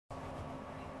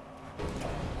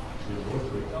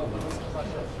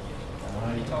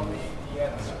He told me he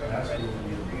had a script ready. He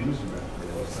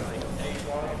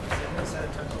said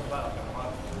it took a while.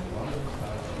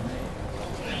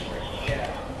 Yeah.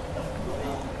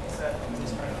 He said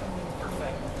he's trying to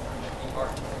perfect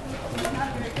art. Not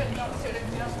very good note student,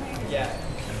 just me. Yeah.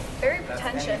 Very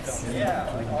pretentious.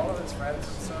 Yeah, like all of his friends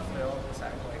and stuff, they all just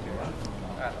act like it.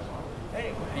 I don't know.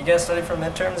 Hey, you guys study for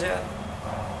midterms yet?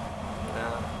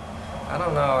 No. I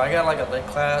don't know. I got like a lit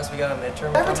class. We got a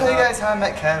midterm. Did I ever tell you guys how I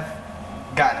met Kev?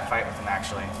 Got in a fight with him,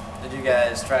 actually. Did you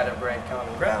guys try to break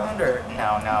common ground, or?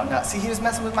 No. See, he was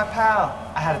messing with my pal.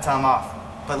 I had to tell him off.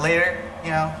 But later,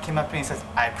 you know, came up to me and says,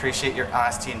 I appreciate your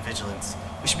honesty and vigilance.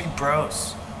 We should be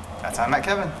bros. That's how I met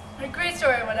Kevin. A great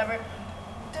story or whatever.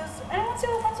 Does anyone see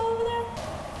the pencil over there?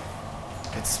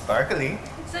 It's sparkly.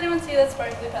 Does anyone see that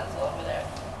sparkly pencil over there?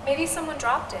 Maybe someone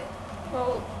dropped it.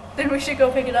 Well, then we should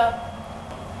go pick it up.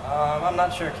 I'm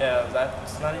not sure, Kev.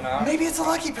 That's not even. Maybe it's a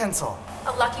lucky pencil.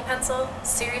 A lucky pencil?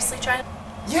 Seriously, Trent?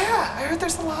 Yeah, I heard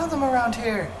there's a lot of them around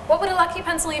here. What would a lucky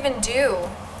pencil even do?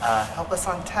 Help us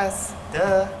on tests.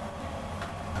 Duh.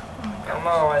 I don't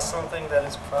know. I still think that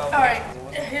it's probably. Alright,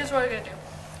 here's what we're gonna do.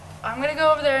 I'm gonna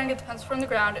go over there and get the pencil from the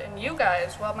ground, and you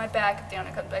guys, while my back at the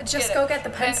end, comes back. Just go get the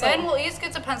pencil. And then we'll each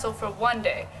get the pencil for one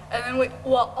day, and then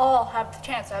we'll all have the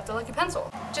chance to have the lucky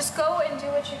pencil. Just go and do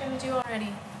what you're gonna do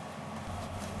already.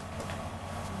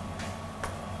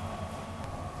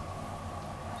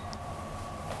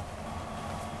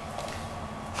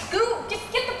 Go, get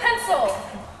the pencil!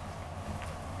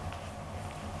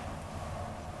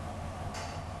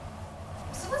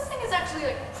 So this thing is actually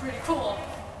like pretty cool.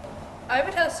 I have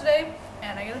a test today,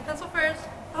 and I get the pencil first.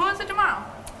 Who wants it tomorrow?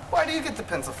 Why do you get the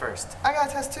pencil first? I got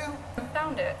a test too. I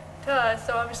found it.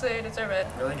 So obviously I deserve it.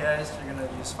 Really, guys? You're gonna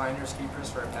use finders keepers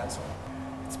for a pencil?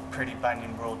 It's a pretty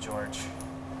binding rule, George.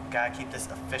 Gotta keep this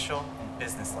official and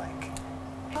businesslike.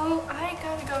 Well, I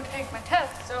gotta go take my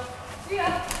test, so see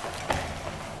ya.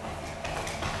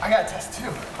 I got a test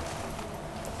too.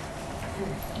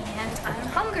 And I'm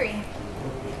hungry.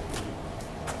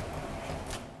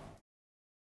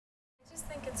 I just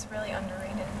think it's really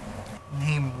underrated.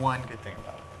 Name one good thing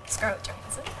about it. Scarlett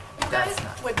Johansson. You guys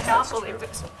would not believe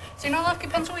this. So you know the lucky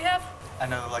pencil we have? I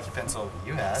know the lucky pencil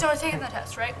you have. So I was taking the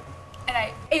test, right? And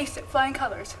I aced it, flying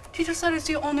colors. Teacher said it's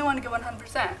the only one to get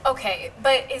 100%. Okay,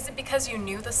 but is it because you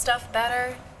knew the stuff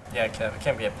better? Yeah, Kev. It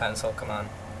can't be a pencil. Come on.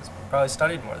 You probably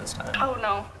studied more this time. Oh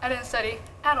no, I didn't study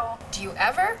at all. Do you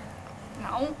ever?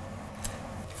 No.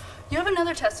 You have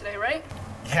another test today, right?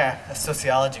 Yeah, a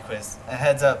sociology quiz. And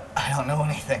heads up, I don't know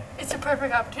anything. It's a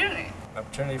perfect opportunity.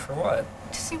 Opportunity for what?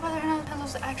 To see whether or not the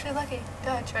pencil's actually lucky.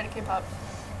 Go ahead, try to keep up.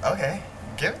 Okay,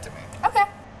 give it to me. Okay.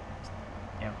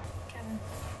 Yeah. Kevin.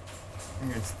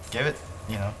 You just give it,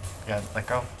 you know, you gotta let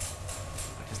go.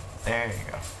 Just, there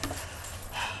you go.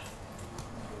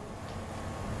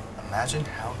 Imagine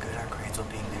how good our grades will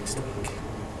be next week.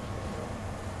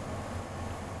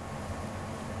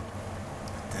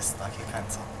 With this lucky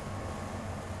pencil.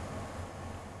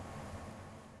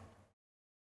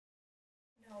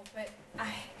 No, but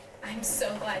I'm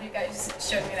so glad you guys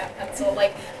showed me that pencil.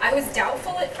 Like, I was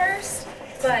doubtful at first,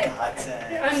 but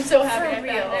I'm so happy for I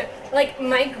real. found it. Like,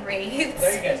 my grades.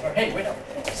 There you guys are. Hey, wait up.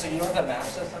 So you know the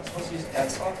math test I'm supposed to use a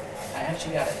pencil? I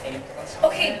actually got an A+.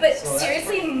 Okay, but So that's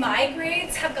seriously, my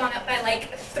grades have gone up by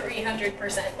like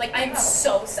 300%. Like, I'm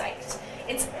so psyched.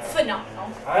 It's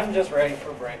phenomenal. I'm just ready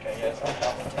for break, I guess. I'll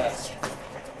have the test.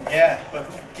 Yeah, but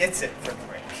who gets it for the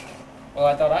break? Well,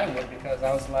 I thought I would because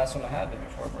I was the last one to have it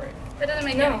before break. That doesn't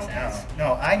make No. any sense.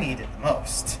 No, I need it the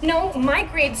most. No, my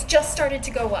grades just started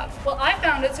to go up. Well, I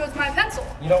found it, so it's my pencil.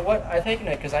 You know what? I've taken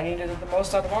it because I needed it the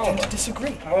most out of all of them.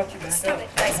 Disagree. I want you back Stop up.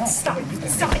 it, guys. Stop it.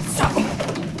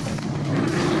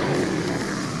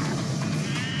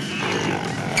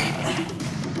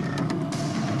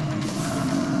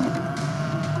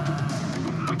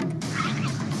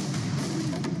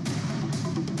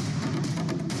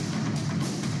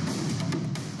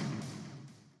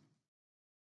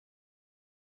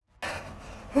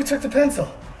 Who took the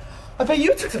pencil? I bet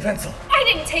you took the pencil. I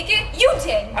didn't take it. You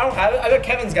did. I don't have it. I bet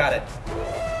Kevin's got it.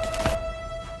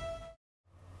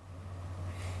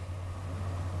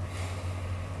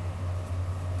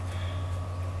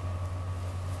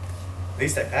 At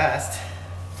least I passed.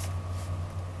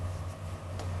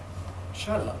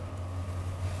 Shut up.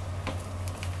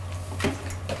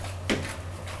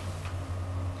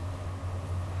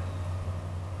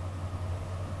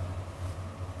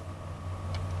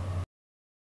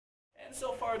 And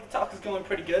so far, the talk is going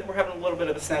pretty good. We're having a little bit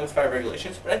of a snag with fire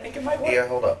regulations, but I think it might work. Yeah,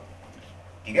 hold up.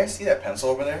 Do you guys see that pencil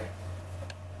over there?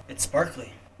 It's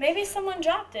sparkly. Maybe someone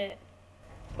dropped it.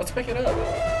 Let's pick it up.